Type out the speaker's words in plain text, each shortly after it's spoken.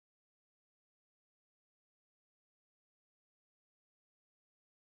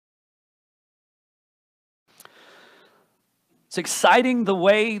It's exciting the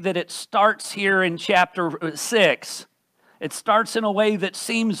way that it starts here in chapter 6. It starts in a way that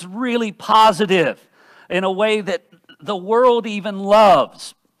seems really positive, in a way that the world even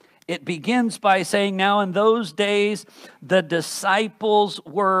loves. It begins by saying, now in those days, the disciples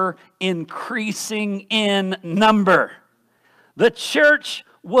were increasing in number. The church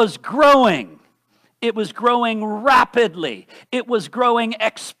was growing. It was growing rapidly. It was growing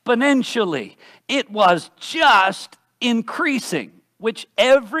exponentially. It was just increasing, which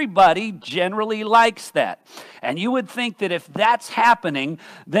everybody generally likes that. And you would think that if that's happening,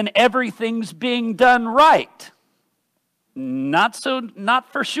 then everything's being done right. Not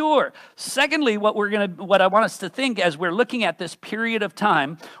for sure. Secondly, what I want us to think as we're looking at this period of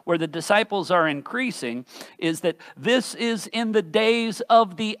time where the disciples are increasing is that this is in the days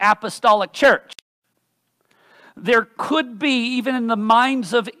of the apostolic church. There could be, even in the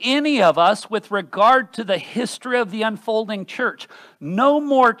minds of any of us, with regard to the history of the unfolding church, no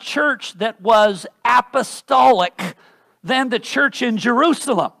more church that was apostolic than the church in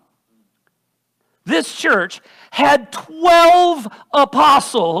Jerusalem. This church had 12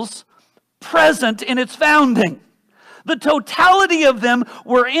 apostles present in its founding. The totality of them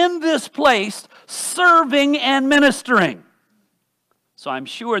were in this place serving and ministering. So I'm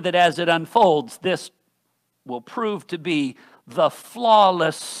sure that as it unfolds, this will prove to be the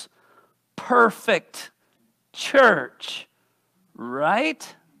flawless, perfect church,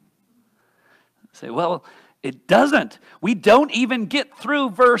 right? Say, well, it doesn't. We don't even get through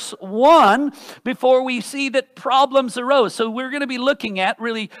verse 1 before we see that problems arose. So we're going to be looking at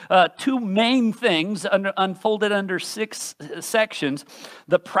really two main things unfolded under 6 sections.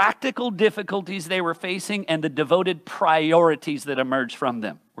 The practical difficulties they were facing and the devoted priorities that emerged from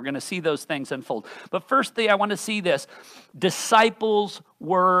them. We're going to see those things unfold. But firstly, I want to see this. Disciples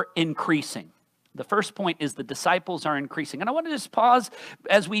were increasing. The first point is the disciples are increasing. And I want to just pause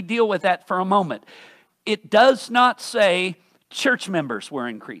as we deal with that for a moment. It does not say church members were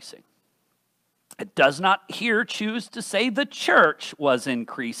increasing. It does not here choose to say the church was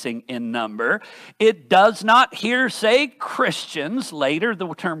increasing in number. It does not here say Christians. Later,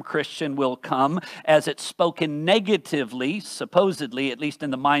 the term Christian will come as it's spoken negatively, supposedly, at least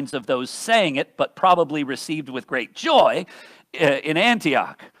in the minds of those saying it, but probably received with great joy in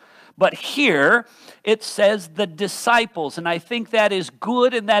Antioch. But here, it says the disciples, and I think that is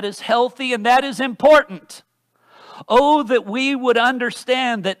good, and that is healthy, and that is important. Oh, that we would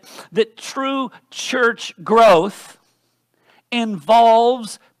understand that true church growth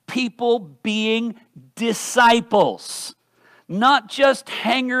involves people being disciples. Not just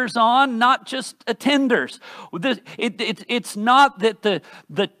hangers-on, not just attenders. It's not that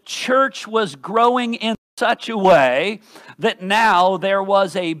the church was growing in such a way that now there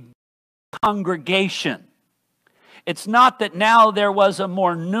was a congregation. It's not that now there was a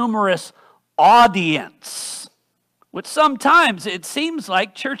more numerous audience, which sometimes it seems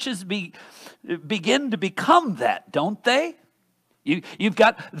like churches begin to become that, don't they? You've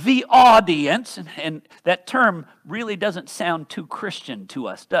got the audience, and that term really doesn't sound too Christian to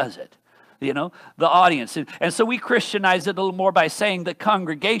us, does it? You know, the audience. And so we Christianize it a little more by saying the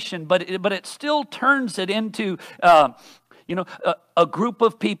congregation, but it still turns it into a group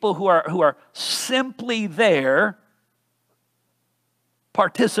of people who are simply there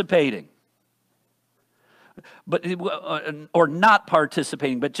participating. But or not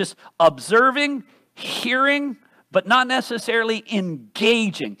participating, but just observing, hearing, but not necessarily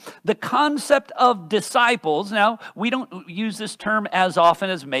engaging. The concept of disciples, now, we don't use this term as often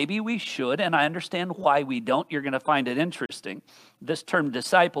as maybe we should, and I understand why we don't. You're going to find it interesting. This term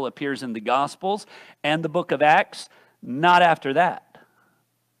disciple appears in the Gospels and the book of Acts, not after that.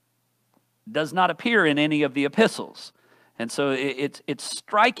 Does not appear in any of the epistles. And so it's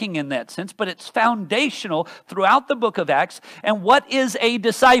striking in that sense, but it's foundational throughout the book of Acts. And what is a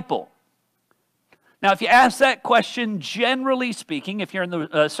disciple? Now, if you ask that question, generally speaking, if you're in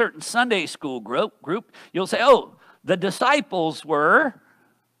a certain Sunday school group, you'll say, oh, the disciples were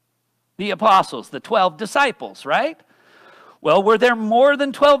the apostles, the 12 disciples, right? Well, were there more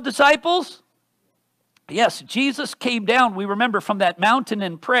than 12 disciples? Yes, Jesus came down, we remember, from that mountain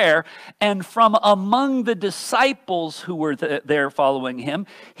in prayer, and from among the disciples who were there following him,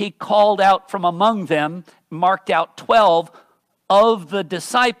 he called out from among them, marked out 12 of the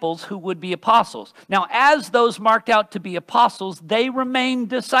disciples who would be apostles. Now, as those marked out to be apostles, they remain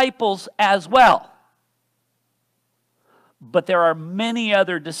disciples as well. But there are many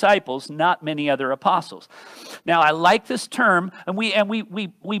other disciples, not many other apostles. Now, I like this term, and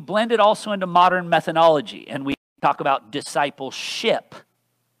we blend it also into modern methodology, and we talk about discipleship,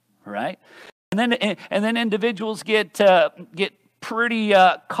 right? And then individuals get pretty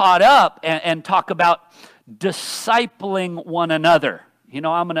caught up and talk about discipling one another.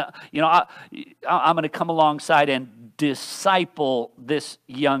 I'm gonna come alongside and disciple this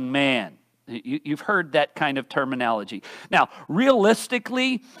young man. You've heard that kind of terminology. Now,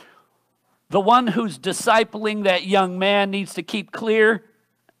 realistically, the one who's discipling that young man needs to keep clear,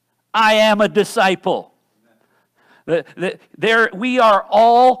 I am a disciple. We are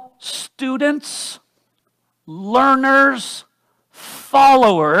all students, learners,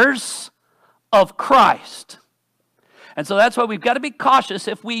 followers of Christ. And so that's why we've got to be cautious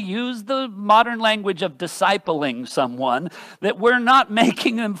if we use the modern language of discipling someone, that we're not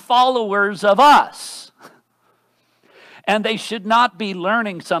making them followers of us. And they should not be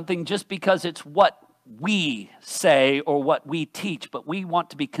learning something just because it's what we say or what we teach, but we want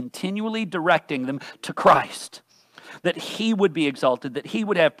to be continually directing them to Christ, that He would be exalted, that He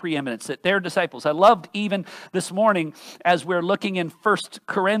would have preeminence, that they're disciples. I loved even this morning as we're looking in 1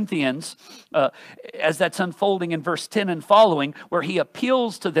 Corinthians, as that's unfolding in verse 10 and following, where he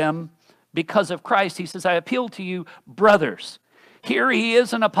appeals to them because of Christ. He says, I appeal to you, brothers. Here he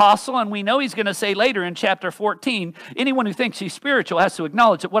is an apostle, and we know he's going to say later in chapter 14, anyone who thinks he's spiritual has to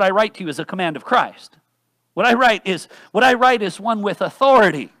acknowledge that what I write to you is a command of Christ. What I write is one with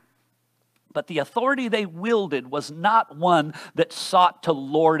authority. But the authority they wielded was not one that sought to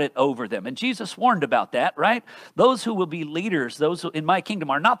lord it over them. And Jesus warned about that, right? Those who will be leaders, those who, in my kingdom,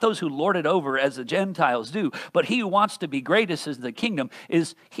 are not those who lord it over as the Gentiles do, but he who wants to be greatest in the kingdom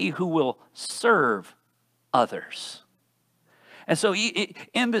is he who will serve others. And so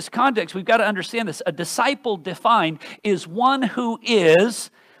in this context, we've got to understand this. A disciple defined is one who is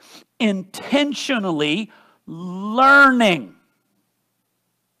intentionally learning.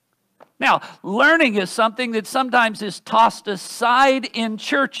 Now, learning is something that sometimes is tossed aside in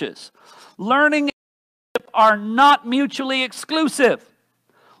churches. Learning and worship are not mutually exclusive.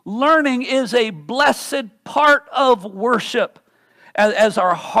 Learning is a blessed part of worship. As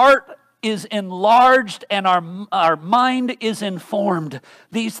our heart is enlarged and our mind is informed,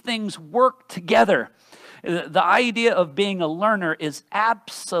 these things work together. The idea of being a learner is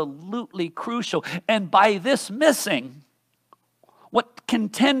absolutely crucial. And by this missing, what can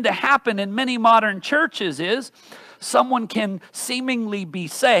tend to happen in many modern churches is someone can seemingly be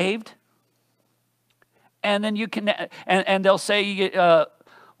saved, and then and they'll say,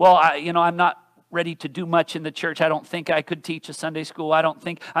 I'm not ready to do much in the church. I don't think I could teach a Sunday school.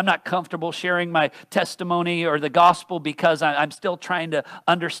 I'm not comfortable sharing my testimony or the gospel because I'm still trying to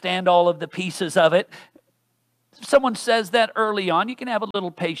understand all of the pieces of it. If someone says that early on, you can have a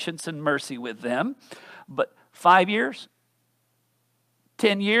little patience and mercy with them. But 5 years,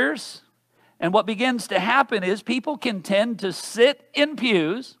 10 years, and what begins to happen is people can tend to sit in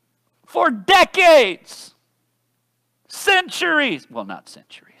pews for decades, centuries, well, not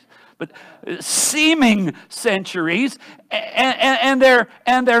centuries, but seeming centuries, and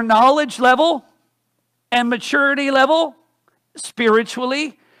their knowledge level and maturity level,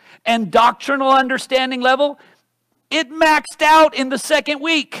 spiritually, and doctrinal understanding level, it maxed out in the second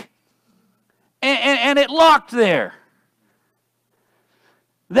week, and it locked there.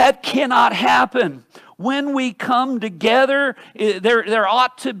 That cannot happen. When we come together, there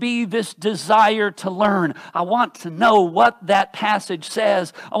ought to be this desire to learn. I want to know what that passage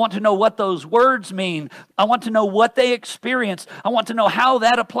says. I want to know what those words mean. I want to know what they experienced. I want to know how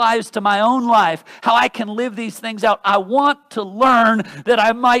that applies to my own life, how I can live these things out. I want to learn that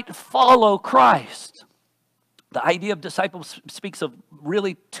I might follow Christ. The idea of disciples speaks of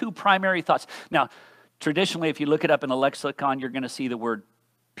really two primary thoughts. Now, traditionally, if you look it up in a lexicon, you're going to see the word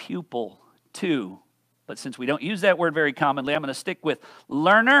pupil too. But since we don't use that word very commonly, I'm going to stick with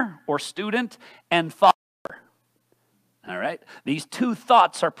learner or student and follower. All right? These two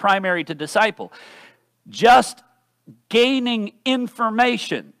thoughts are primary to disciple. Just gaining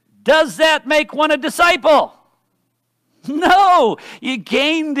information, does that make one a disciple? No. You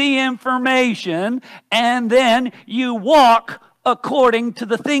gain the information and then you walk according to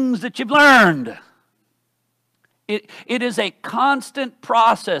the things that you've learned. It is a constant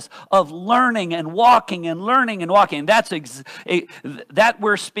process of learning and walking and learning and walking. That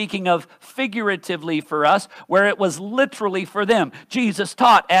we're speaking of figuratively for us, where it was literally for them. Jesus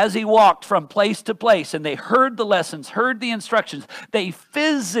taught as he walked from place to place, and they heard the lessons, heard the instructions. They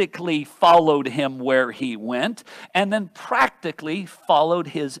physically followed him where he went, and then practically followed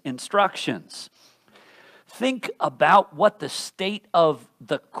his instructions. Think about what the state of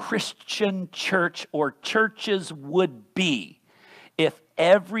the Christian church or churches would be if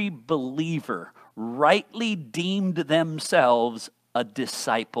every believer rightly deemed themselves a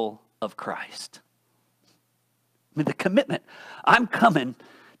disciple of Christ. I mean, the commitment. I'm coming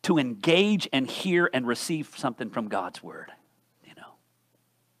to engage and hear and receive something from God's word.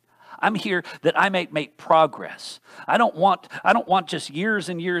 I'm here that I may make progress. I don't want just years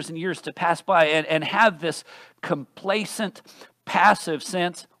and years and years to pass by and have this complacent, passive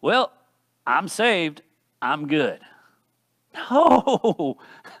sense, well, I'm saved, I'm good. No.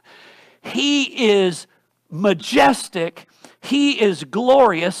 He is majestic. He is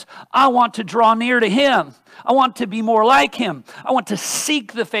glorious. I want to draw near to him. I want to be more like him. I want to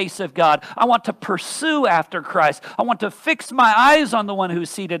seek the face of God. I want to pursue after Christ. I want to fix my eyes on the one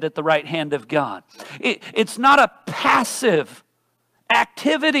who's seated at the right hand of God. It's not a passive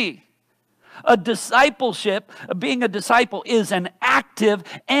activity. A discipleship, being a disciple, is an active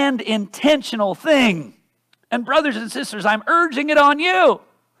and intentional thing. And brothers and sisters, I'm urging it on you.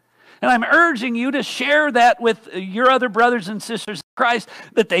 And I'm urging you to share that with your other brothers and sisters in Christ,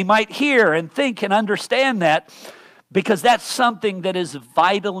 that they might hear and think and understand that, because that's something that is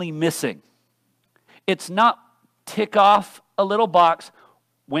vitally missing. It's not tick off a little box,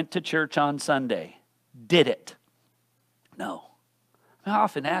 went to church on Sunday, did it. No. I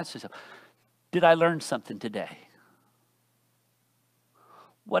often ask myself, did I learn something today?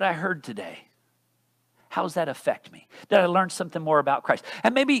 What I heard today, how does that affect me? Did I learn something more about Christ?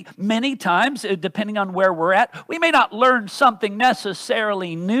 And maybe many times, depending on where we're at, we may not learn something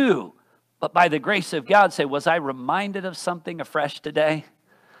necessarily new, but by the grace of God say, was I reminded of something afresh today?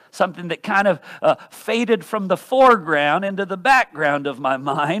 Something that kind of faded from the foreground into the background of my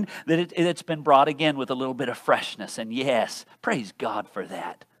mind, that it's been brought again with a little bit of freshness. And yes, praise God for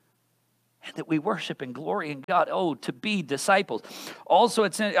that. And that we worship and glory in God. Oh, to be disciples. Also,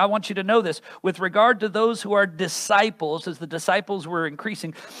 I want you to know this. With regard to those who are disciples, as the disciples were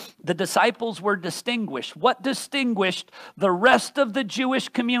increasing, the disciples were distinguished. What distinguished the rest of the Jewish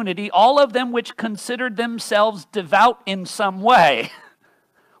community, all of them which considered themselves devout in some way?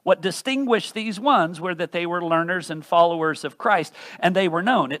 What distinguished these ones were that they were learners and followers of Christ, and they were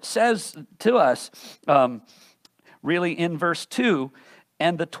known. It says to us, really in verse 2,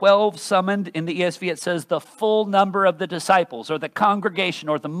 and the 12 summoned, in the ESV it says the full number of the disciples, or the congregation,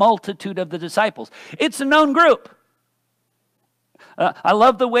 or the multitude of the disciples. It's a known group. I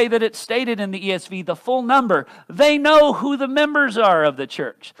love the way that it's stated in the ESV, the full number. They know who the members are of the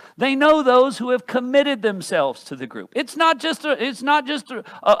church. They know those who have committed themselves to the group. It's not just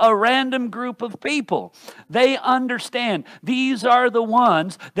a random group of people. They understand these are the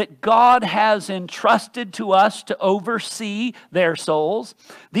ones that God has entrusted to us to oversee their souls.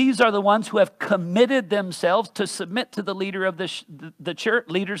 These are the ones who have committed themselves to submit to the leader of the church,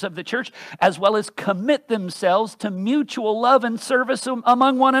 leaders of the church, as well as commit themselves to mutual love and service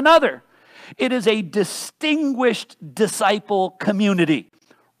among one another. It is a distinguished disciple community,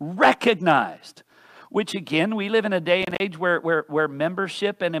 recognized, which again, we live in a day and age where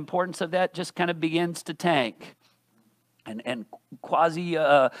membership and importance of that just kind of begins to tank and quasi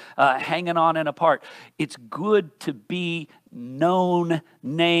hanging on and apart. It's good to be known,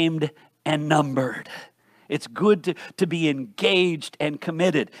 named, and numbered. It's good to be engaged and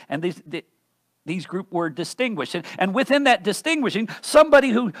committed. And these group were distinguished. And within that distinguishing,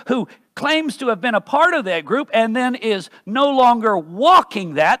 somebody who claims to have been a part of that group and then is no longer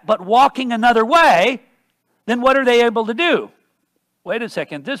walking that, but walking another way, then what are they able to do? Wait a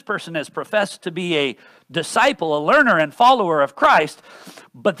second, this person has professed to be a disciple, a learner and follower of Christ,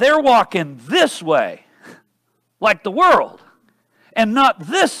 but they're walking this way, like the world, and not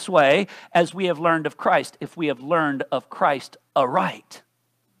this way as we have learned of Christ, if we have learned of Christ aright.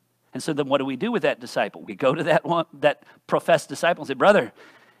 And so then what do we do with that disciple? We go to that professed disciple and say, brother,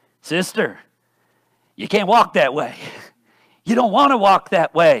 sister, you can't walk that way. You don't want to walk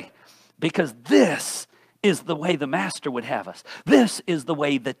that way, because this is the way the master would have us. This is the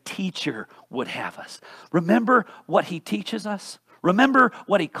way the teacher would have us. Remember what he teaches us. Remember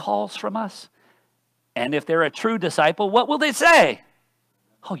what he calls from us. And if they're a true disciple, what will they say?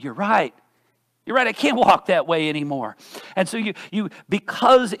 Oh, you're right. You're right, I can't walk that way anymore. And so you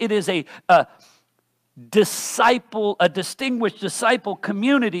because it is a distinguished disciple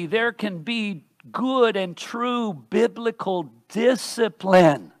community, there can be good and true biblical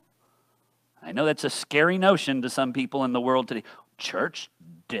discipline. I know that's a scary notion to some people in the world today. Church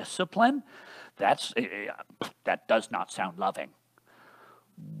discipline? That does not sound loving.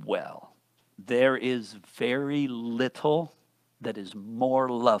 Well, there is very little that is more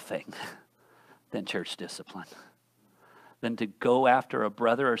loving than church discipline, than to go after a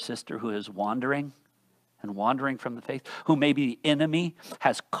brother or sister who is wandering from the faith, who maybe the enemy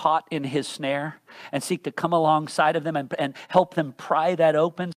has caught in his snare, and seek to come alongside of them and help them pry that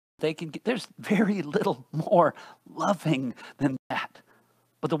open, they can get. There's very little more loving than that.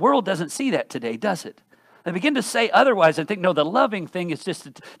 But the world doesn't see that today, does it? They begin to say otherwise. I think, no, the loving thing is just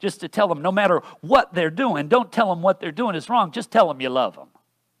to tell them no matter what they're doing, don't tell them what they're doing is wrong. Just tell them you love them.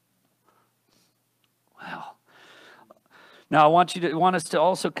 Wow. Now, I want us to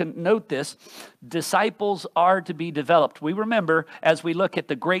also note this. Disciples are to be developed. We remember as we look at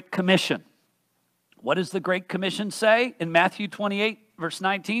the Great Commission. What does the Great Commission say in Matthew 28, verse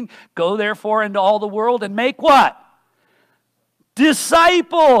 19? Go therefore into all the world and make what?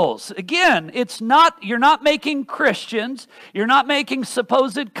 Disciples. Again, you're not making Christians. You're not making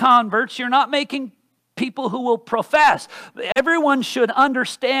supposed converts. You're not making people who will profess. Everyone should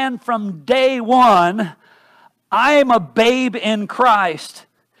understand from day one, I am a babe in Christ,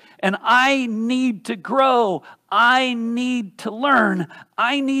 and I need to grow. I need to learn.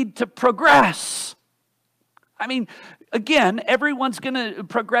 I need to progress. I mean, again, everyone's going to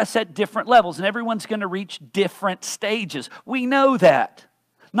progress at different levels, and everyone's going to reach different stages. We know that.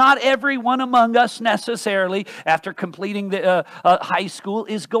 Not everyone among us necessarily, after completing the high school,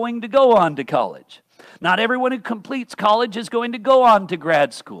 is going to go on to college. Not everyone who completes college is going to go on to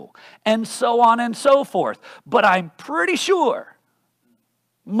grad school, and so on and so forth. But I'm pretty sure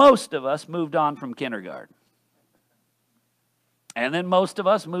most of us moved on from kindergarten. And then most of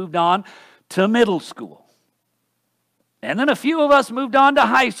us moved on to middle school. And then a few of us moved on to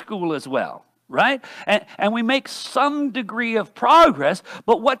high school as well, right? And we make some degree of progress,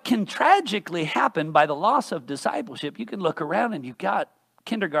 but what can tragically happen by the loss of discipleship, you can look around and you've got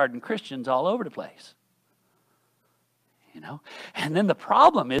kindergarten Christians all over the place. And then the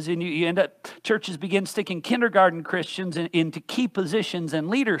problem is, and you end up, churches begin sticking kindergarten Christians into key positions in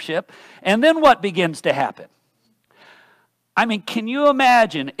leadership, and then what begins to happen? I mean, can you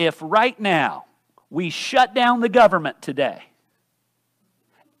imagine if right now we shut down the government today,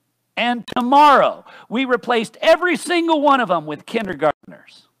 and tomorrow we replaced every single one of them with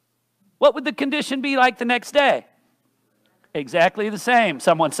kindergartners? What would the condition be like the next day? Exactly the same,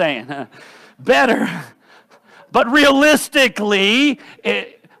 someone's saying. Better. But realistically,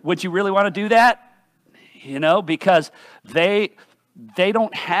 would you really want to do that? Because they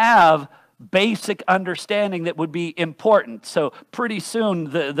don't have basic understanding that would be important. So pretty soon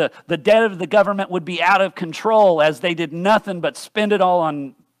the debt of the government would be out of control as they did nothing but spend it all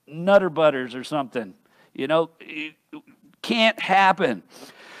on Nutter Butters or something. It can't happen.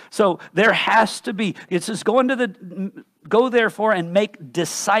 So there has to be, it says go therefore and make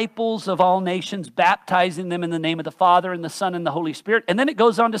disciples of all nations, baptizing them in the name of the Father and the Son and the Holy Spirit. And then it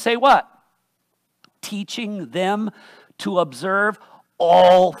goes on to say what? Teaching them to observe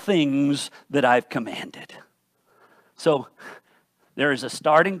all things that I've commanded. So there is a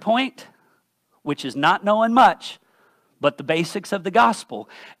starting point, which is not knowing much, but the basics of the gospel.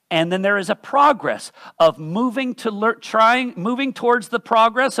 And then there is a progress of moving towards the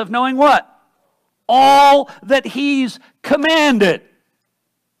progress of knowing what? All that He's commanded.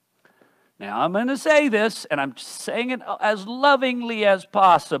 Now I'm going to say this, and I'm saying it as lovingly as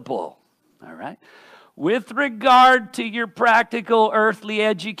possible. All right? With regard to your practical earthly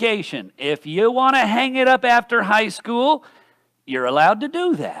education, if you want to hang it up after high school, you're allowed to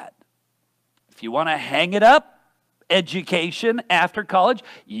do that. If you want to hang it up, education after college,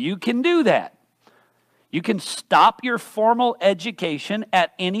 you can do that. You can stop your formal education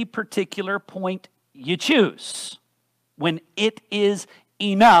at any particular point you choose when it is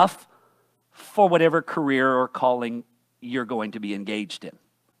enough for whatever career or calling you're going to be engaged in.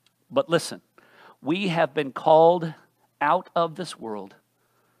 But listen, we have been called out of this world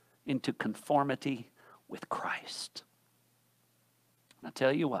into conformity with Christ. And I'll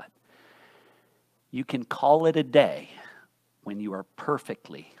tell you what, you can call it a day when you are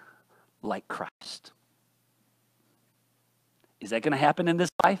perfectly like Christ. Is that going to happen in this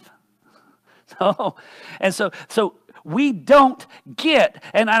life? No. And so we don't get,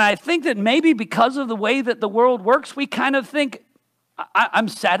 and I think that maybe because of the way that the world works, we kind of think, I'm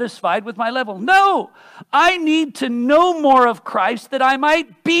satisfied with my level. No, I need to know more of Christ that I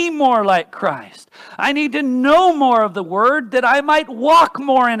might be more like Christ. I need to know more of the Word that I might walk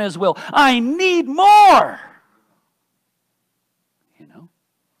more in His will. I need more.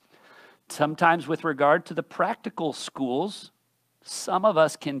 Sometimes with regard to the practical schools, some of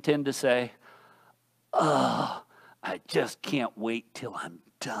us can tend to say, oh, I just can't wait till I'm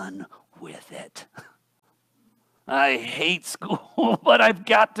done with it. I hate school, but I've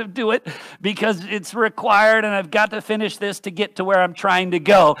got to do it because it's required and I've got to finish this to get to where I'm trying to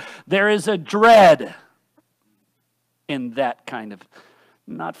go. There is a dread in that kind of,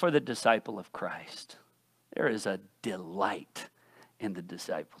 not for the disciple of Christ. There is a delight in the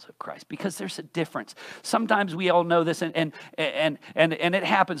disciples of Christ, because there's a difference. Sometimes we all know this, and it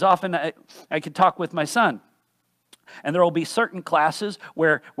happens often. I could talk with my son, and there will be certain classes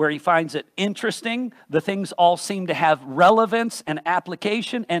where he finds it interesting. The things all seem to have relevance and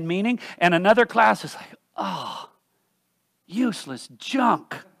application and meaning, and another class is like, oh, useless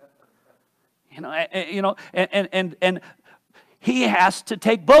junk. And he has to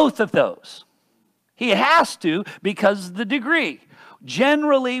take both of those. He has to, because the degree.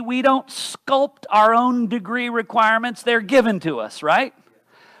 Generally, we don't sculpt our own degree requirements. They're given to us, right?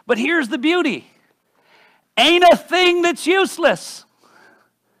 But here's the beauty. Ain't a thing that's useless.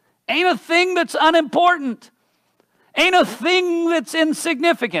 Ain't a thing that's unimportant. Ain't a thing that's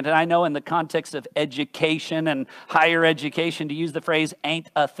insignificant. And I know in the context of education and higher education, to use the phrase ain't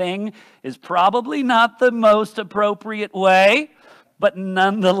a thing is probably not the most appropriate way, but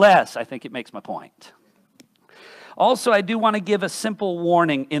nonetheless, I think it makes my point. Also, I do want to give a simple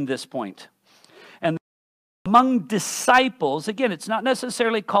warning in this point. And among disciples, again, it's not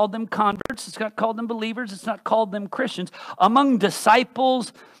necessarily called them converts, it's not called them believers, it's not called them Christians. Among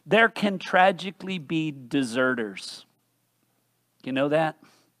disciples, there can tragically be deserters. You know that?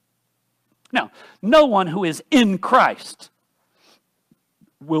 Now, no one who is in Christ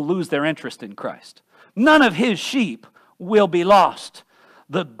will lose their interest in Christ. None of his sheep will be lost.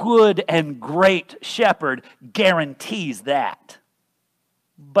 The good and great shepherd guarantees that.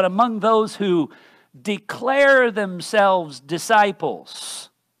 But among those who declare themselves disciples,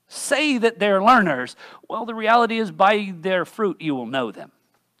 say that they're learners, well, the reality is by their fruit you will know them.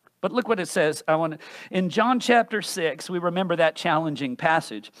 But look what it says. In John chapter 6, we remember that challenging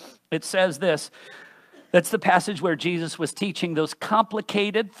passage. It says this. That's the passage where Jesus was teaching those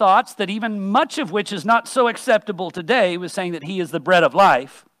complicated thoughts that even much of which is not so acceptable today. He was saying that he is the bread of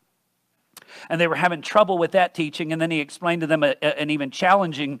life. And they were having trouble with that teaching. And then he explained to them an even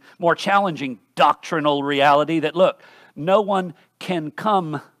more challenging doctrinal reality that, look, no one can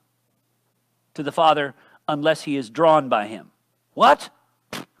come to the Father unless he is drawn by him. What?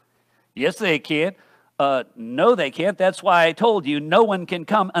 Yes, they can. No, they can't. That's why I told you no one can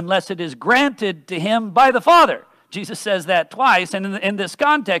come unless it is granted to him by the Father. Jesus says that twice, and in this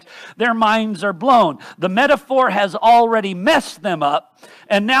context, their minds are blown. The metaphor has already messed them up,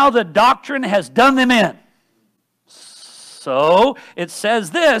 and now the doctrine has done them in. So it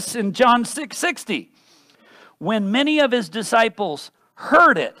says this in John 6:60. When many of his disciples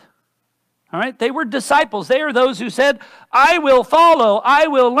heard it, all right, they were disciples. They are those who said, I will follow, I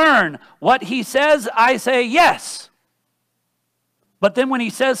will learn. What he says, I say yes. But then when he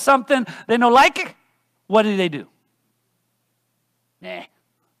says something they don't like it, what do? Nah.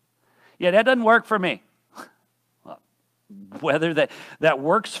 Yeah, that doesn't work for me. Well, whether that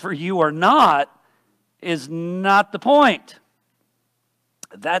works for you or not is not the point.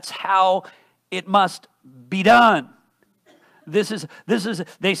 That's how it must be done. This is.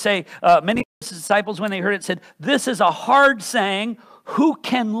 They say, many disciples, when they heard it, said, this is a hard saying. Who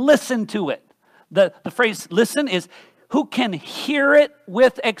can listen to it? The phrase listen is, who can hear it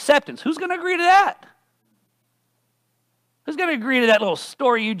with acceptance? Who's going to agree to that? Who's going to agree to that little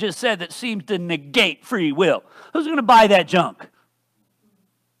story you just said that seems to negate free will? Who's going to buy that junk?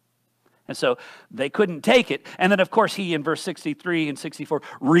 And so they couldn't take it. And then, of course, he in verse 63 and 64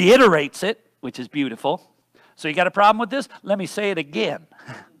 reiterates it, which is beautiful. So you got a problem with this? Let me say it again.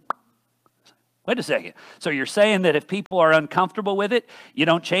 Wait a second. So you're saying that if people are uncomfortable with it, you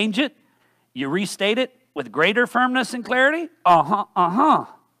don't change it? You restate it with greater firmness and clarity?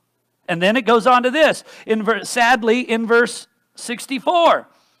 And then it goes on to this. Sadly, in verse 64,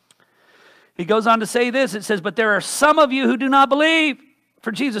 he goes on to say this. It says, but there are some of you who do not believe.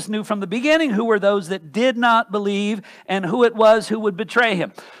 For Jesus knew from the beginning who were those that did not believe and who it was who would betray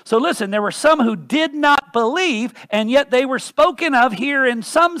him. So listen, there were some who did not believe, and yet they were spoken of here in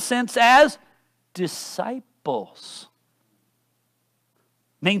some sense as disciples.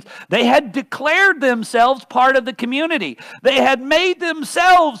 Means they had declared themselves part of the community. They had made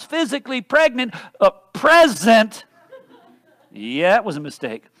themselves physically present. Yeah, it was a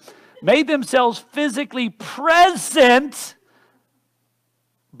mistake. Made themselves physically present.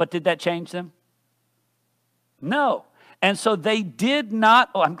 But did that change them? No. And so they did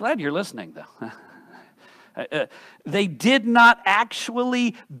not, I'm glad you're listening though. They did not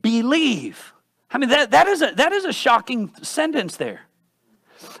actually believe. I mean, that is a shocking sentence there.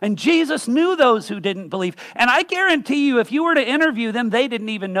 And Jesus knew those who didn't believe. And I guarantee you, if you were to interview them, they didn't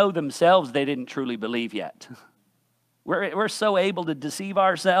even know themselves they didn't truly believe yet. We're so able to deceive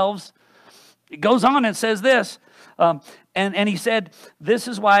ourselves. It goes on and says this, And he said, this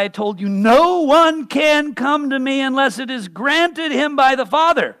is why I told you, no one can come to me unless it is granted him by the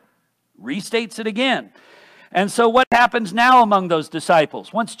Father. Restates it again. And so what happens now among those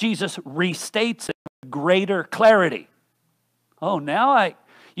disciples? Once Jesus restates it with greater clarity. Oh,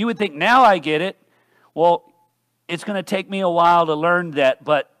 you would think now I get it. Well, it's going to take me a while to learn that,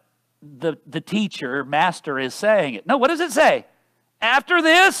 but the teacher, master, is saying it. No, what does it say? After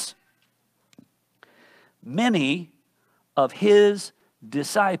this, many of his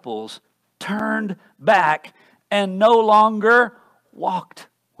disciples turned back and no longer walked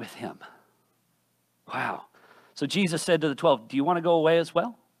with him. Wow. So Jesus said to the 12, do you want to go away as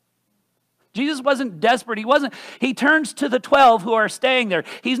well? Jesus wasn't desperate. He turns to the 12 who are staying there.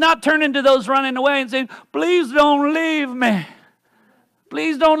 He's not turning to those running away and saying, please don't leave me.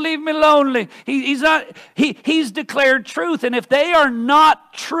 Please don't leave me lonely. He's declared truth. And if they are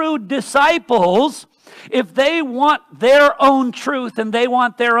not true disciples, if they want their own truth and they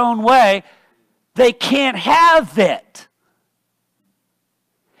want their own way, they can't have it.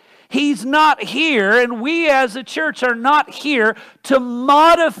 He's not here, and we as a church are not here to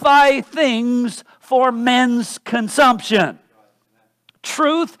modify things for men's consumption.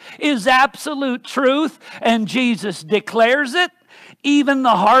 Truth is absolute truth, and Jesus declares it, even the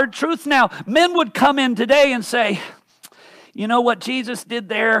hard truth. Now, men would come in today and say, you know what Jesus did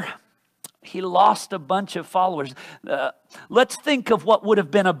there? He lost a bunch of followers. Let's think of what would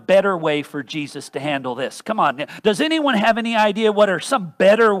have been a better way for Jesus to handle this. Come on. Does anyone have any idea what are some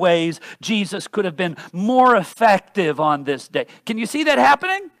better ways Jesus could have been more effective on this day? Can you see that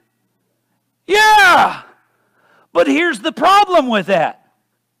happening? Yeah. But here's the problem with that.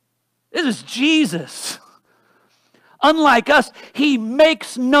 This is Jesus. Unlike us, he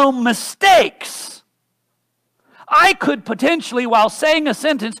makes no mistakes. I could potentially, while saying a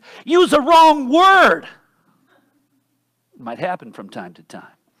sentence, use a wrong word. It might happen from time to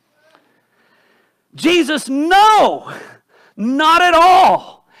time. Jesus, no, not at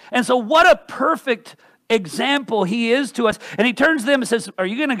all. And so what a perfect example he is to us. And he turns to them and says, are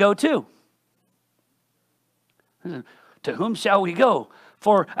you going to go too? To whom shall we go?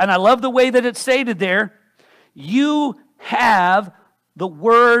 And I love the way that it's stated there, you have the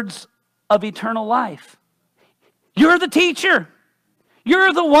words of eternal life. You're the teacher.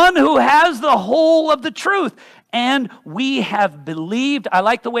 You're the one who has the whole of the truth. And we have believed. I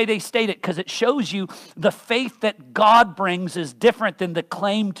like the way they state it because it shows you the faith that God brings is different than the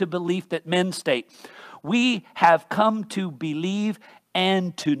claim to belief that men state. We have come to believe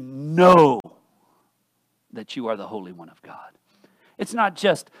and to know that you are the Holy One of God. It's not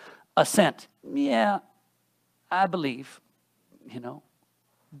just assent. Yeah, I believe.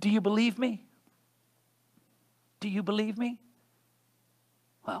 Do you believe me? Do you believe me?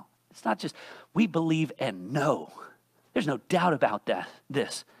 Well, it's not just we believe and know. There's no doubt about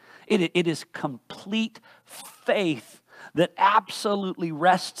this. It is complete faith that absolutely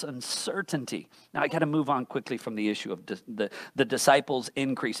rests on certainty. Now, I got to move on quickly from the issue of the disciples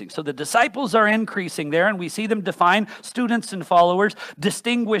increasing. So the disciples are increasing there, and we see them define students and followers,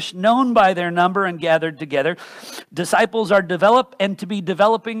 distinguished, known by their number, and gathered together. Disciples are developed and to be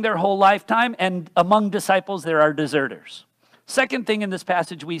developing their whole lifetime, and among disciples there are deserters. Second thing in this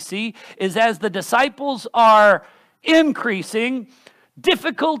passage we see is as the disciples are increasing,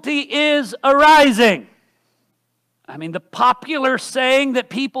 difficulty is arising. I mean, the popular saying that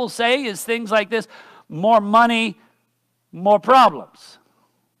people say is things like this: more money, more problems.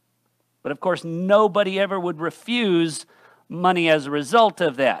 But of course, nobody ever would refuse money as a result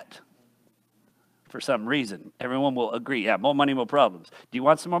of that. For some reason, everyone will agree, yeah, more money, more problems. Do you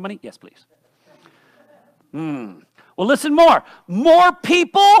want some more money? Yes, please. Well, listen more. More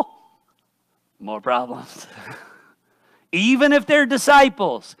people, more problems. Even if they're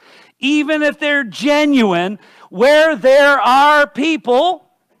disciples, even if they're genuine, where there are people,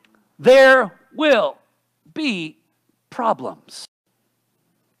 there will be problems.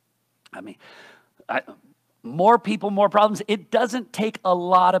 I mean, more people, more problems. It doesn't take a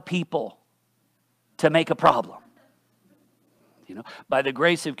lot of people to make a problem. By the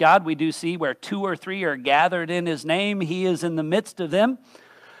grace of God, we do see where 2 or 3 are gathered in his name, he is in the midst of them.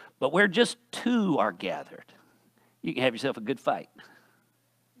 But where just 2 are gathered, you can have yourself a good fight.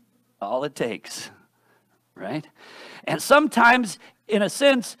 All it takes, right? And sometimes, in a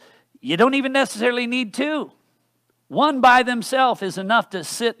sense, you don't even necessarily need 2. One by themselves is enough to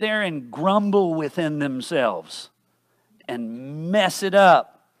sit there and grumble within themselves and mess it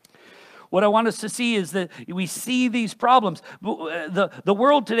up. What I want us to see is that we see these problems. The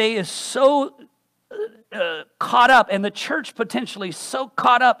world today is so caught up, and the church potentially so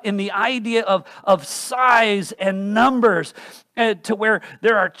caught up in the idea of size and numbers to where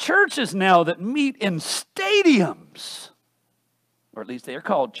there are churches now that meet in stadiums, or at least they are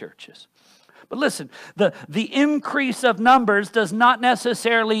called churches. But listen, the increase of numbers does not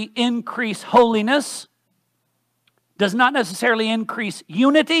necessarily increase holiness, does not necessarily increase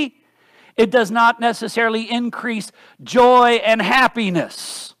unity, it does not necessarily increase joy and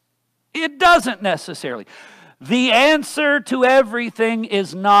happiness. It doesn't necessarily. The answer to everything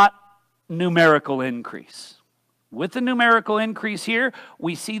is not numerical increase. With the numerical increase here,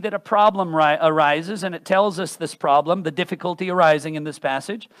 we see that a problem arises, and it tells us this problem, the difficulty arising in this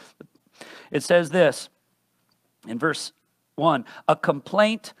passage. It says this in verse 1, a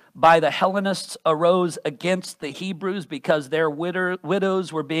complaint by the Hellenists arose against the Hebrews because their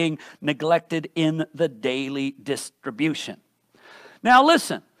widows were being neglected in the daily distribution. Now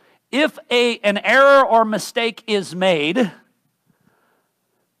listen, if an error or mistake is made,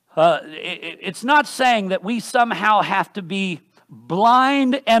 it's not saying that we somehow have to be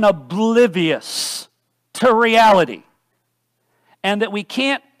blind and oblivious to reality, and that we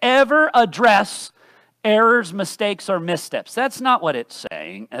can't ever address errors, mistakes, or missteps. That's not what it's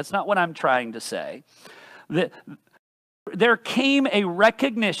saying. That's not what I'm trying to say. There came a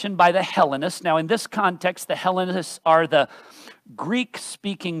recognition by the Hellenists. Now, in this context, the Hellenists are the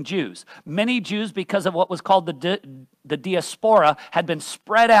Greek-speaking Jews. Many Jews, because of what was called the diaspora, had been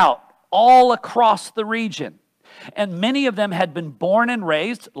spread out all across the region. And many of them had been born and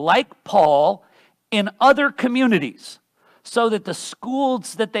raised, like Paul, in other communities, so that the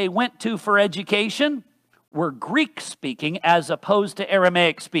schools that they went to for education were Greek-speaking as opposed to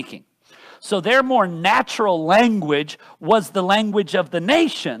Aramaic-speaking. So their more natural language was the language of the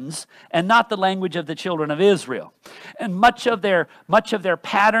nations and not the language of the children of Israel. And much of their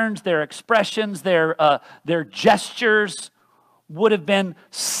patterns, their expressions, their gestures would have been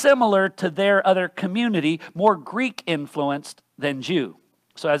similar to their other community, more Greek-influenced than Jew.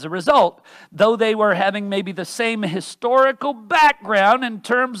 So as a result, though they were having maybe the same historical background in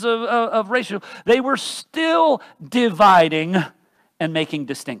terms of racial, they were still dividing and making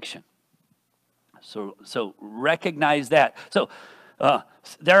distinction. So recognize that. So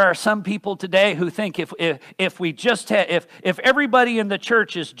there are some people today who think if we just if everybody in the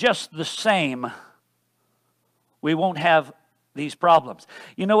church is just the same, we won't have these problems.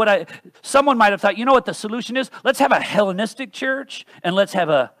 You know what? Someone might have thought, you know what the solution is? Let's have a Hellenistic church, and let's have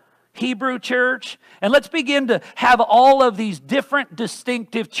a Hebrew church, and let's begin to have all of these different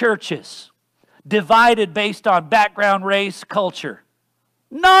distinctive churches divided based on background, race, culture.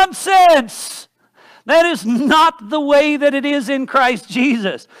 Nonsense! That is not the way that it is in Christ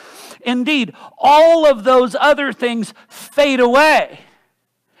Jesus. Indeed, all of those other things fade away.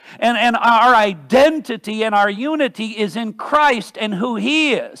 And our identity and our unity is in Christ and who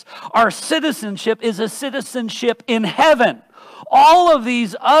He is. Our citizenship is a citizenship in heaven. All of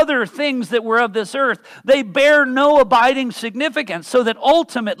these other things that were of this earth, they bear no abiding significance, so that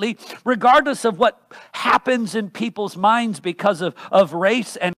ultimately, regardless of what happens in people's minds because of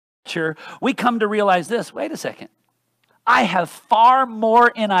race and culture, we come to realize this: wait a second. I have far more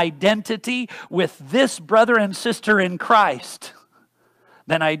in identity with this brother and sister in Christ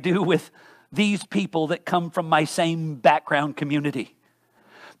than I do with these people that come from my same background community.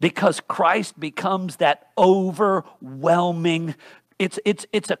 Because Christ becomes that overwhelming, it's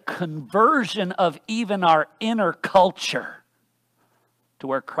a conversion of even our inner culture to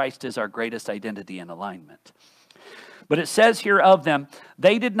where Christ is our greatest identity and alignment. But it says here of them,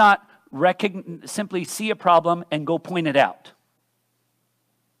 they did not simply see a problem and go point it out.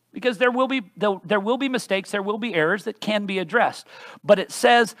 Because there will be mistakes, there will be errors that can be addressed. But it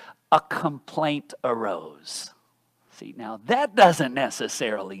says a complaint arose. See, now that doesn't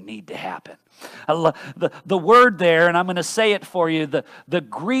necessarily need to happen. The word there, and I'm going to say it for you, the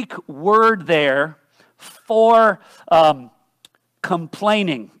Greek word there for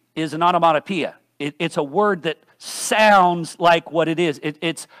complaining is an onomatopoeia. It's a word that sounds like what it is.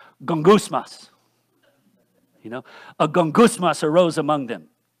 It's gongusmas. You know, a gongusmas arose among them.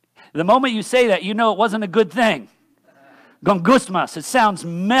 The moment you say that, you know it wasn't a good thing. Gongusmas, it sounds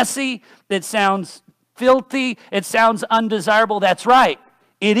messy, it sounds filthy, it sounds undesirable. That's right,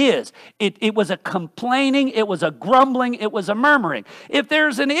 it is. It was a complaining, it was a grumbling, it was a murmuring. If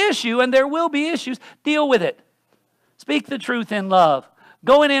there's an issue, and there will be issues, deal with it. Speak the truth in love.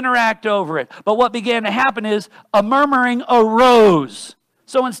 Go and interact over it. But what began to happen is a murmuring arose.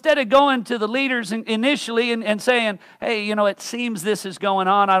 So instead of going to the leaders initially and saying, hey, you know, it seems this is going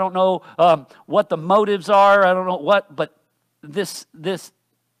on. I don't know what the motives are. I don't know what, but this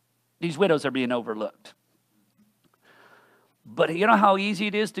These widows are being overlooked. But you know how easy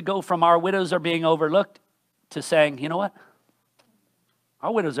it is to go from our widows are being overlooked to saying, you know what?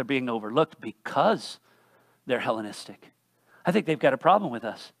 Our widows are being overlooked because they're Hellenistic. I think they've got a problem with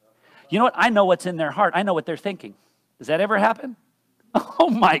us. You know what? I know what's in their heart. I know what they're thinking. Does that ever happen? Oh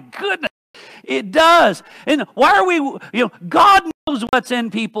my goodness. It does. And why are we, God knows what's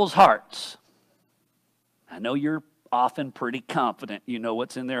in people's hearts. I know you're often pretty confident you know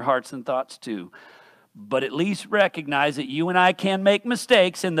what's in their hearts and thoughts too. But at least recognize that you and I can make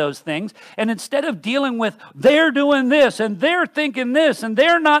mistakes in those things. And instead of dealing with, they're doing this, and they're thinking this, and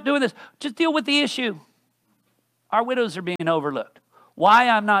they're not doing this, just deal with the issue. Our widows are being overlooked. Why,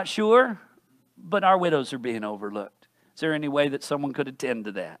 I'm not sure, but our widows are being overlooked. Is there any way that someone could attend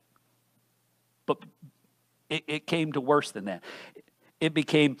to that? But it came to worse than that. It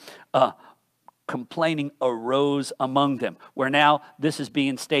became complaining arose among them, where now this is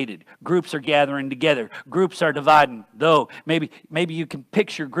being stated. Groups are gathering together. Groups are dividing. Though maybe you can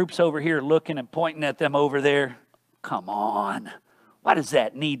picture groups over here looking and pointing at them over there. Come on. Why does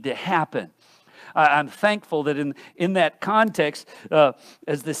that need to happen? I'm thankful that in that context,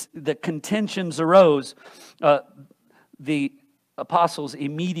 as the contentions arose, the apostles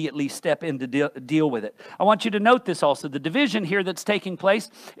immediately step in to deal with it. I want you to note this also. The division here that's taking place,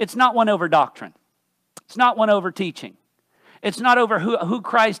 it's not one over doctrine. It's not one over teaching. It's not over who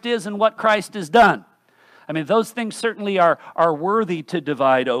Christ is and what Christ has done. I mean, those things certainly are worthy to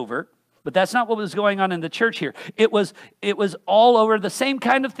divide over. But that's not what was going on in the church here. It was all over the same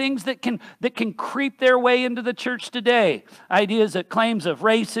kind of things that can creep their way into the church today. Ideas, claims of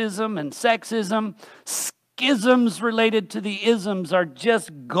racism and sexism, schisms related to the isms are just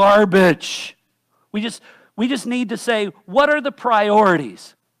garbage. We just need to say, what are the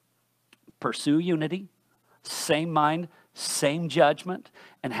priorities? Pursue unity, same mind, same judgment.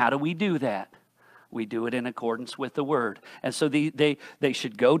 And how do we do that? We do it in accordance with the word. And so they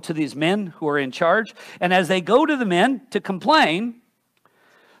should go to these men who are in charge. And as they go to the men to complain,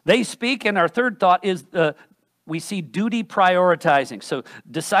 they speak. And our third thought is we see duty prioritizing. So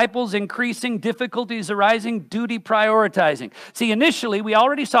disciples increasing, difficulties arising, duty prioritizing. See, initially, we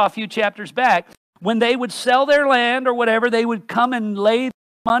already saw a few chapters back, when they would sell their land or whatever, they would come and lay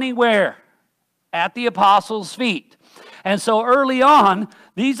money where? At the apostles' feet. And so early on,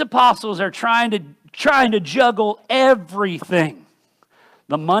 these apostles are trying to juggle everything.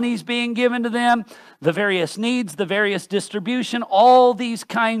 The money's being given to them, the various needs, the various distribution, all these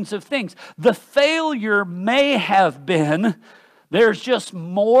kinds of things. The failure may have been, there's just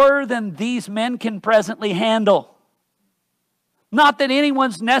more than these men can presently handle. Not that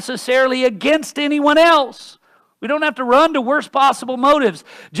anyone's necessarily against anyone else. We don't have to run to worst possible motives.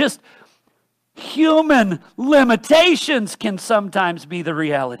 Just human limitations can sometimes be the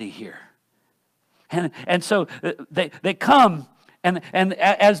reality here. And so they come, and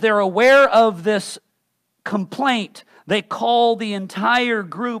as they're aware of this complaint, they call the entire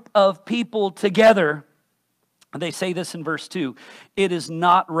group of people together. And they say this in verse 2, "It is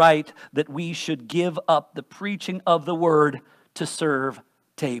not right that we should give up the preaching of the word to serve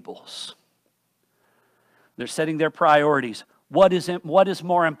tables." They're setting their priorities. What is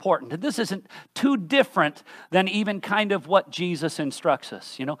more important? And this isn't too different than even kind of what Jesus instructs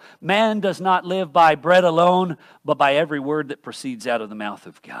us. Man does not live by bread alone, but by every word that proceeds out of the mouth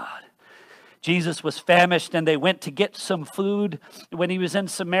of God. Jesus was famished, and they went to get some food when he was in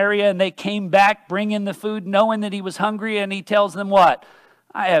Samaria, and they came back bringing the food, knowing that he was hungry, and he tells them what?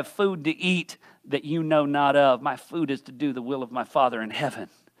 "I have food to eat that you know not of. My food is to do the will of my Father in heaven."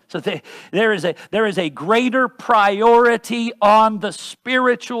 So there is a greater priority on the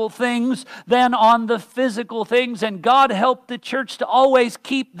spiritual things than on the physical things, and God help the church to always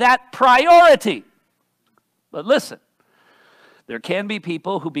keep that priority. But listen, there can be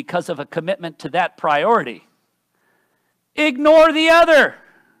people who, because of a commitment to that priority, ignore the other.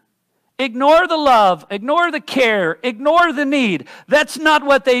 Ignore the love, ignore the care, ignore the need. That's not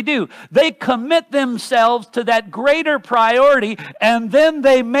what they do. They commit themselves to that greater priority, and then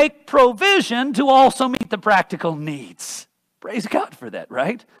they make provision to also meet the practical needs. Praise God for that,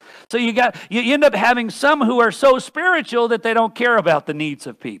 right? So you end up having some who are so spiritual that they don't care about the needs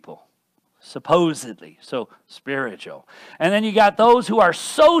of people. Supposedly so spiritual. And then you got those who are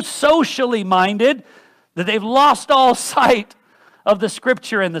so socially minded that they've lost all sight of the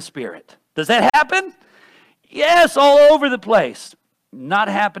Scripture and the Spirit. Does that happen? Yes, all over the place. Not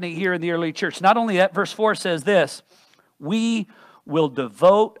happening here in the early church. Not only that, verse 4 says this, "We will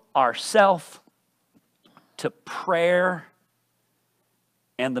devote ourselves to prayer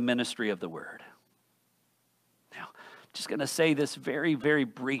and the ministry of the word." Now, just going to say this very, very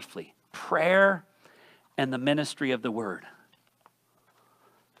briefly. Prayer and the ministry of the word.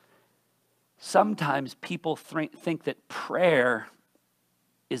 Sometimes people think that prayer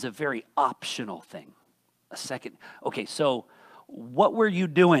is a very optional thing. A second. Okay, so what were you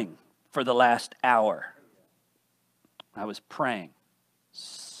doing for the last hour? I was praying.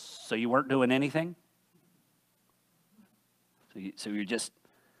 So you weren't doing anything? So you're just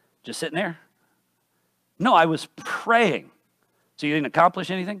sitting there? No, I was praying. So you didn't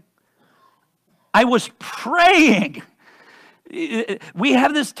accomplish anything? I was praying. We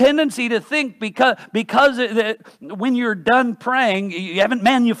have this tendency to think because when you're done praying, you haven't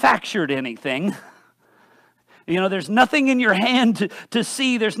manufactured anything. There's nothing in your hand to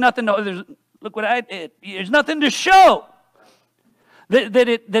see. There's nothing. Look what I did. There's nothing to show. That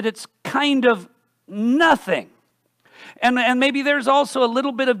it's kind of nothing. And maybe there's also a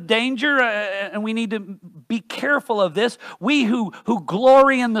little bit of danger, and we need to be careful of this. We who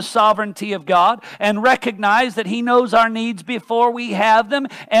glory in the sovereignty of God and recognize that He knows our needs before we have them,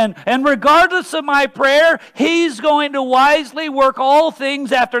 and regardless of my prayer, He's going to wisely work all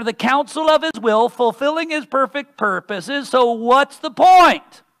things after the counsel of His will, fulfilling His perfect purposes. So what's the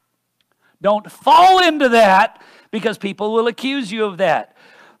point? Don't fall into that, because people will accuse you of that.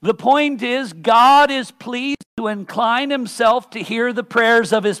 The point is, God is pleased to incline Himself to hear the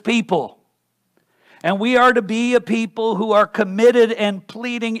prayers of His people. And we are to be a people who are committed and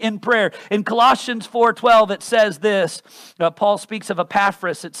pleading in prayer. In Colossians 4:12, it says this. Paul speaks of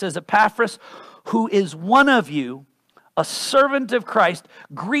Epaphras. It says, Epaphras, who is one of you, a servant of Christ,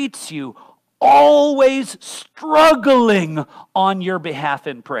 greets you, always struggling on your behalf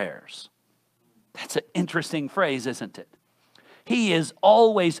in prayers. That's an interesting phrase, isn't it? He is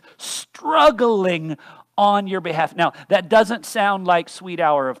always struggling on your behalf. Now, that doesn't sound like sweet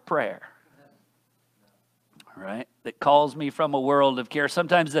hour of prayer. All right? That calls me from a world of care.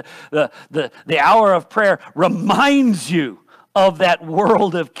 Sometimes the hour of prayer reminds you of that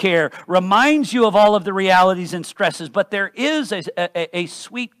world of care, reminds you of all of the realities and stresses, but there is a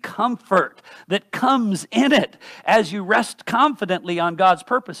sweet comfort that comes in it as you rest confidently on God's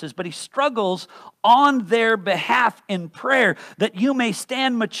purposes. But He struggles on their behalf in prayer, that you may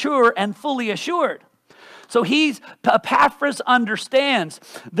stand mature and fully assured. So Epaphras understands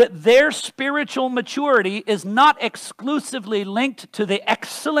that their spiritual maturity is not exclusively linked to the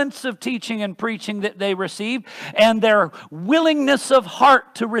excellence of teaching and preaching that they receive and their willingness of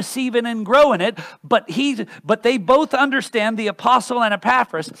heart to receive it and grow in it, but they both understand, the apostle and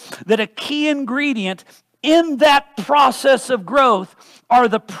Epaphras, that a key ingredient in that process of growth are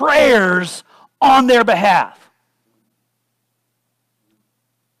the prayers on their behalf.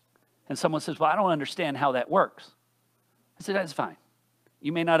 And someone says, well, I don't understand how that works. I said, that's fine.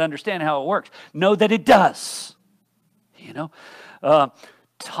 You may not understand how it works. Know that it does.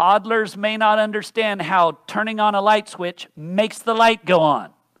 Toddlers may not understand how turning on a light switch makes the light go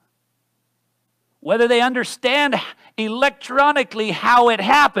on. Whether they understand electronically how it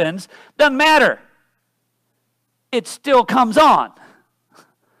happens, doesn't matter. It still comes on.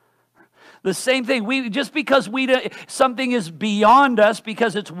 The same thing, just because something is beyond us,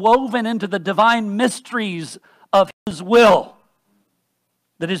 because it's woven into the divine mysteries of His will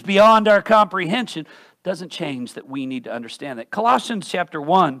that is beyond our comprehension, doesn't change that we need to understand that. Colossians chapter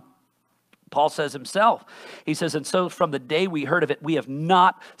 1, Paul says himself, he says, and so from the day we heard of it, we have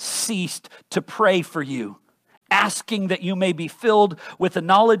not ceased to pray for you, asking that you may be filled with the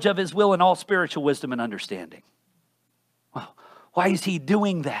knowledge of His will and all spiritual wisdom and understanding. Well, why is he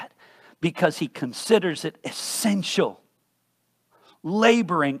doing that? Because he considers it essential.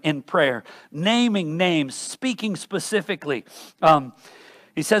 Laboring in prayer, naming names, speaking specifically.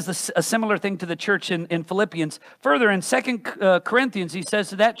 He says a similar thing to the church in Philippians. Further, in 2 Corinthians, he says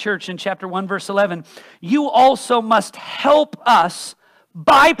to that church in chapter 1, verse 11, you also must help us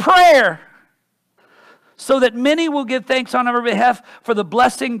by prayer, so that many will give thanks on our behalf for the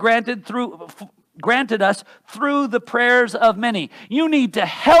blessing granted us through the prayers of many. You need to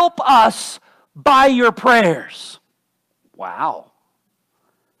help us by your prayers. Wow.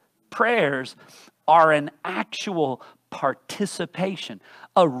 Prayers are an actual participation,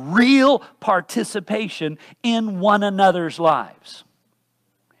 a real participation in one another's lives.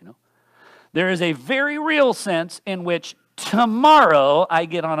 There is a very real sense in which tomorrow I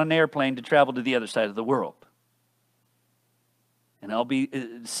get on an airplane to travel to the other side of the world. And I'll be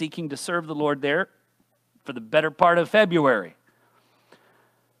seeking to serve the Lord there for the better part of February.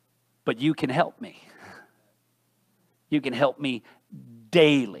 But you can help me. You can help me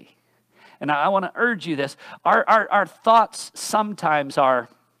daily. And I want to urge you this. Our thoughts sometimes are,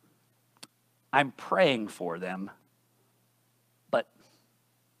 I'm praying for them,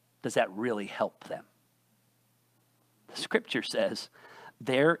 does that really help them? The Scripture says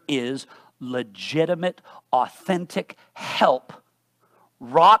there is legitimate, authentic help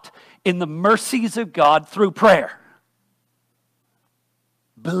wrought in the mercies of God through prayer.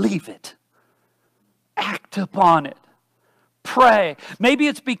 Believe it. Act upon it. Pray. Maybe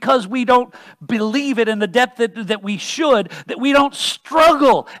it's because we don't believe it in the depth that we should, that we don't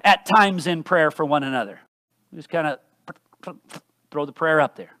struggle at times in prayer for one another. We just kind of throw the prayer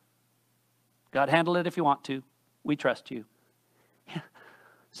up there. God, handle it if you want to. We trust you. Yeah.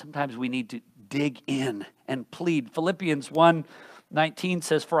 Sometimes we need to dig in and plead. Philippians 1:19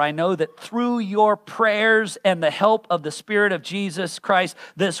 says, "For I know that through your prayers and the help of the Spirit of Jesus Christ,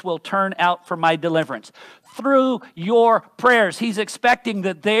 this will turn out for my deliverance." Through your prayers. He's expecting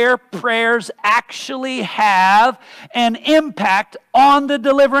that their prayers actually have an impact on the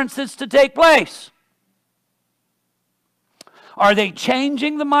deliverance that's to take place. Are they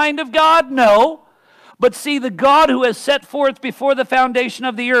changing the mind of God? No. But see, the God who has set forth before the foundation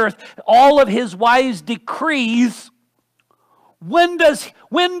of the earth all of his wise decrees, when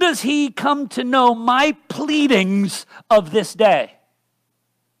does he come to know my pleadings of this day?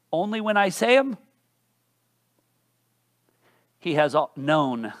 Only when I say them? He has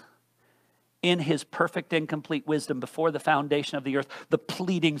known in his perfect and complete wisdom before the foundation of the earth the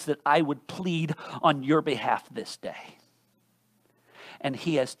pleadings that I would plead on your behalf this day. And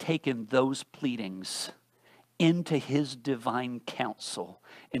he has taken those pleadings into his divine counsel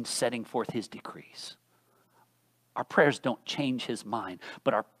in setting forth his decrees. Our prayers don't change his mind,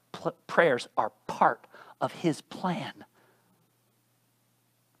 but our prayers are part of his plan.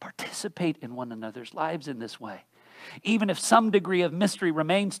 Participate in one another's lives in this way. Even if some degree of mystery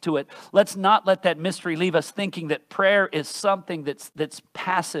remains to it, let's not let that mystery leave us thinking that prayer is something that's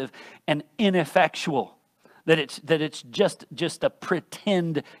passive and ineffectual, that it's just a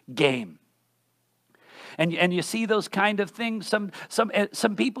pretend game. And you see those kind of things.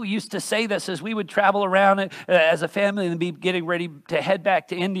 Some people used to say this as we would travel around as a family and be getting ready to head back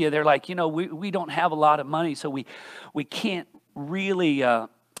to India. They're like, we don't have a lot of money, so we can't really.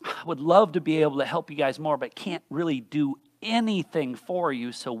 Would love to be able to help you guys more, but can't really do anything for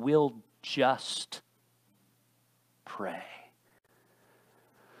you, so we'll just pray.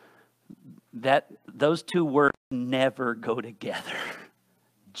 Those two words never go together.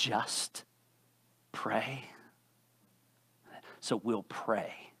 Just pray. So we'll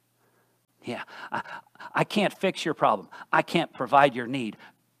pray. Yeah, I can't fix your problem. I can't provide your need.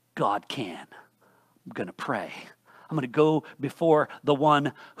 God can. I'm going to pray. I'm going to go before the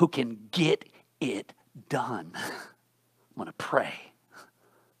one who can get it done. I'm going to pray.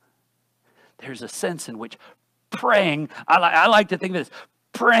 There's a sense in which praying, I like to think of this,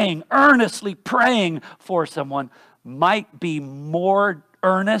 praying, earnestly praying for someone might be more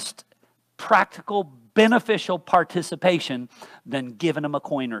earnest, practical, beneficial participation than giving them a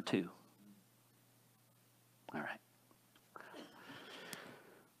coin or two. All right.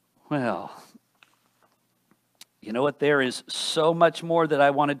 Well, you know what? There is so much more that I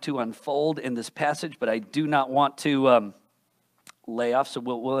wanted to unfold in this passage, but I do not want to lay off, so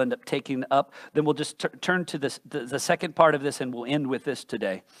we'll end up taking up. Then we'll just turn to the second part of this, and we'll end with this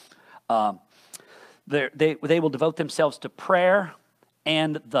today. They will devote themselves to prayer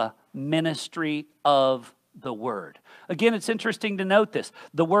and the ministry of the word. Again, it's interesting to note this.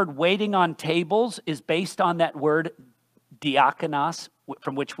 The word waiting on tables is based on that word diakonos,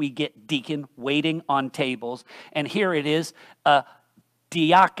 from which we get deacon, waiting on tables. And here it is,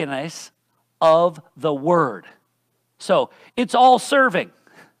 diakonos of the word. So it's all serving.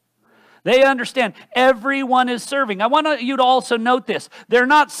 They understand everyone is serving. I want you to also note this. They're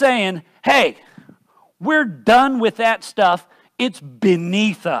not saying, hey, we're done with that stuff. It's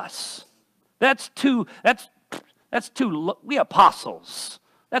beneath us. That's too low. We apostles.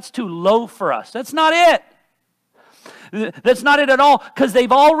 That's too low for us. That's not it. That's not it at all, because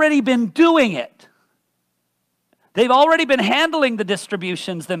they've already been doing it. They've already been handling the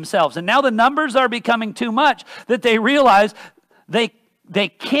distributions themselves. And now the numbers are becoming too much that they realize they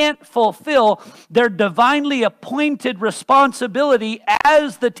can't fulfill their divinely appointed responsibility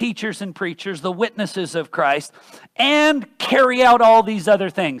as the teachers and preachers, the witnesses of Christ, and carry out all these other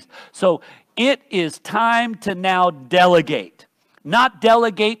things. So it is time to now delegate. Not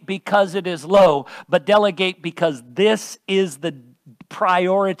delegate because it is low, but delegate because this is the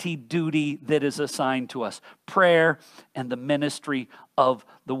priority duty that is assigned to us. Prayer and the ministry of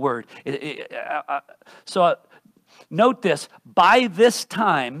the word. So note this. By this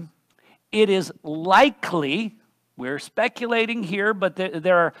time, it is likely, we're speculating here, but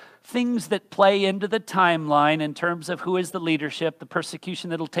there are things that play into the timeline in terms of who is the leadership, the persecution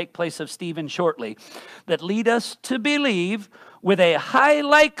that will take place of Stephen shortly, that lead us to believe with a high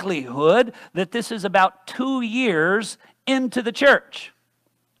likelihood that this is about 2 years into the church.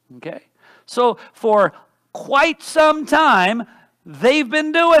 Okay? So for quite some time, they've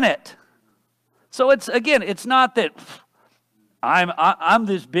been doing it. So it's not that I'm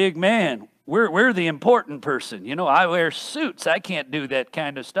this big man. We're the important person. You know, I wear suits. I can't do that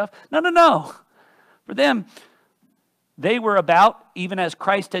kind of stuff. No. For them, they were about, even as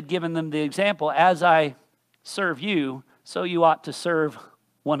Christ had given them the example, as I serve you, so you ought to serve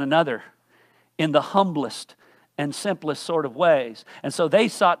one another in the humblest and simplest sort of ways. And so they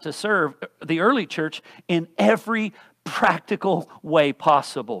sought to serve the early church in every practical way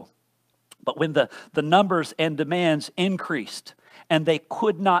possible. But when the numbers and demands increased, and they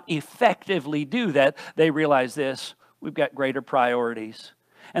could not effectively do that, they realized this: we've got greater priorities.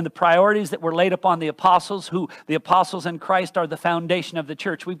 And the priorities that were laid upon the apostles, who the apostles in Christ are the foundation of the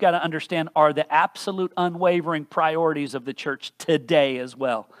church, we've got to understand are the absolute unwavering priorities of the church today as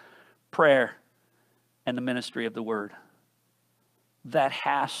well. Prayer and the ministry of the word. That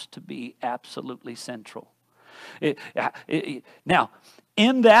has to be absolutely central. Now,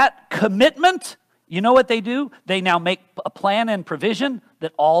 in that commitment, you know what they do? They now make a plan and provision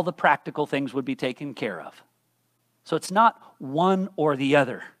that all the practical things would be taken care of. So it's not one or the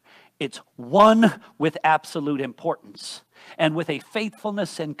other. It's one with absolute importance. And with a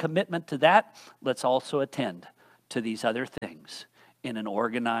faithfulness and commitment to that, let's also attend to these other things in an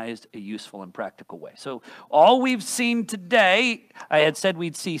organized, a useful, and practical way. So all we've seen today, I had said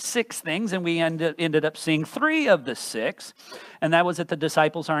we'd see 6 things, and we ended up seeing 3 of the 6, and that was that the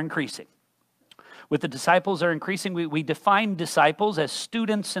disciples are increasing. With the disciples are increasing, we define disciples as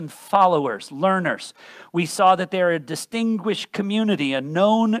students and followers, learners. We saw that they're a distinguished community, a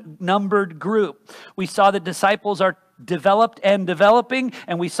known numbered group. We saw that disciples are developed and developing,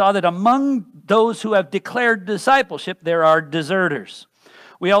 and we saw that among those who have declared discipleship, there are deserters.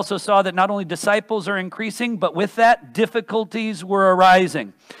 We also saw that not only disciples are increasing, but with that, difficulties were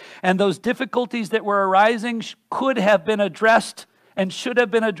arising. And those difficulties that were arising could have been addressed and should have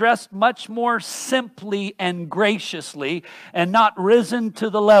been addressed much more simply and graciously, and not risen to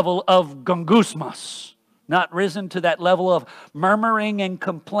the level of gongusmas, not risen to that level of murmuring and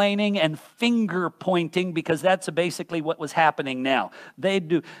complaining and finger pointing, because that's basically what was happening now. They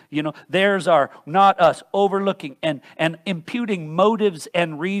do, theirs are not us, overlooking and imputing motives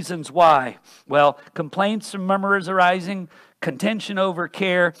and reasons why. Well, complaints and murmurs arising, contention over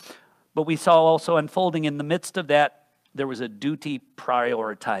care, but we saw also unfolding in the midst of that, there was a duty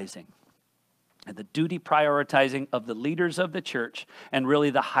prioritizing. And the duty prioritizing of the leaders of the church, and really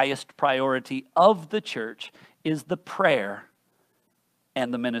the highest priority of the church, is the prayer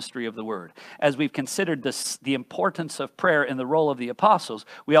and the ministry of the word. As we've considered the importance of prayer in the role of the apostles,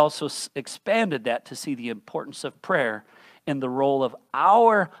 we also expanded that to see the importance of prayer in the role of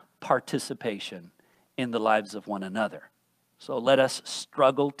our participation in the lives of one another. So let us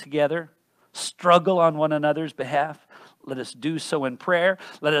struggle together, struggle on one another's behalf. Let us do so in prayer.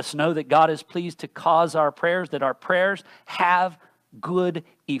 Let us know that God is pleased to cause our prayers, that our prayers have good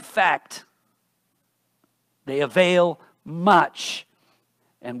effect. They avail much.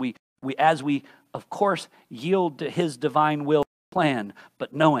 And we as we, of course, yield to His divine will plan,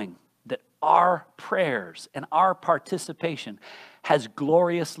 but knowing that our prayers and our participation has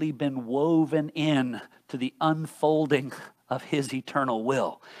gloriously been woven in to the unfolding of His eternal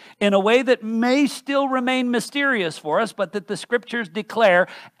will, in a way that may still remain mysterious for us, but that the Scriptures declare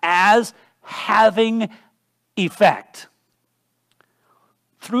as having effect.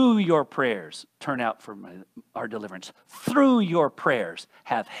 Through your prayers, turn out for our deliverance. Through your prayers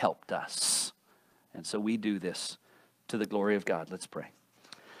have helped us. And so we do this to the glory of God. Let's pray.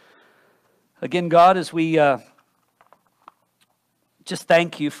 Again, God, as we just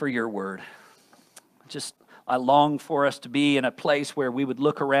thank you for your word. I long for us to be in a place where we would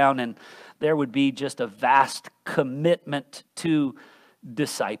look around and there would be just a vast commitment to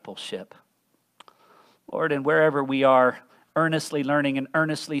discipleship. Lord, and wherever we are earnestly learning and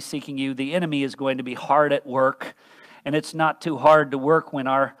earnestly seeking you, the enemy is going to be hard at work. And it's not too hard to work when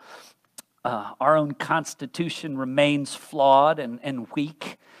our own constitution remains flawed and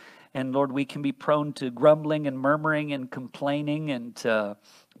weak. And Lord, we can be prone to grumbling and murmuring and complaining and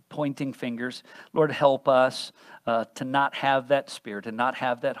pointing fingers. Lord, help us to not have that spirit and not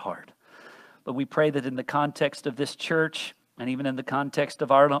have that heart. But we pray that in the context of this church and even in the context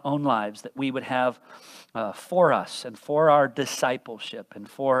of our own lives, that we would have for us and for our discipleship and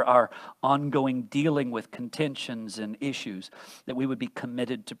for our ongoing dealing with contentions and issues, that we would be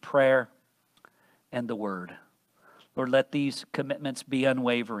committed to prayer and the Word. Lord, let these commitments be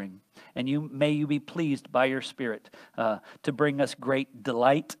unwavering, and may you be pleased by your Spirit to bring us great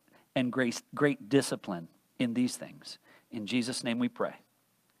delight and great discipline in these things. In Jesus' name we pray.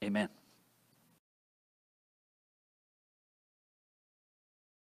 Amen.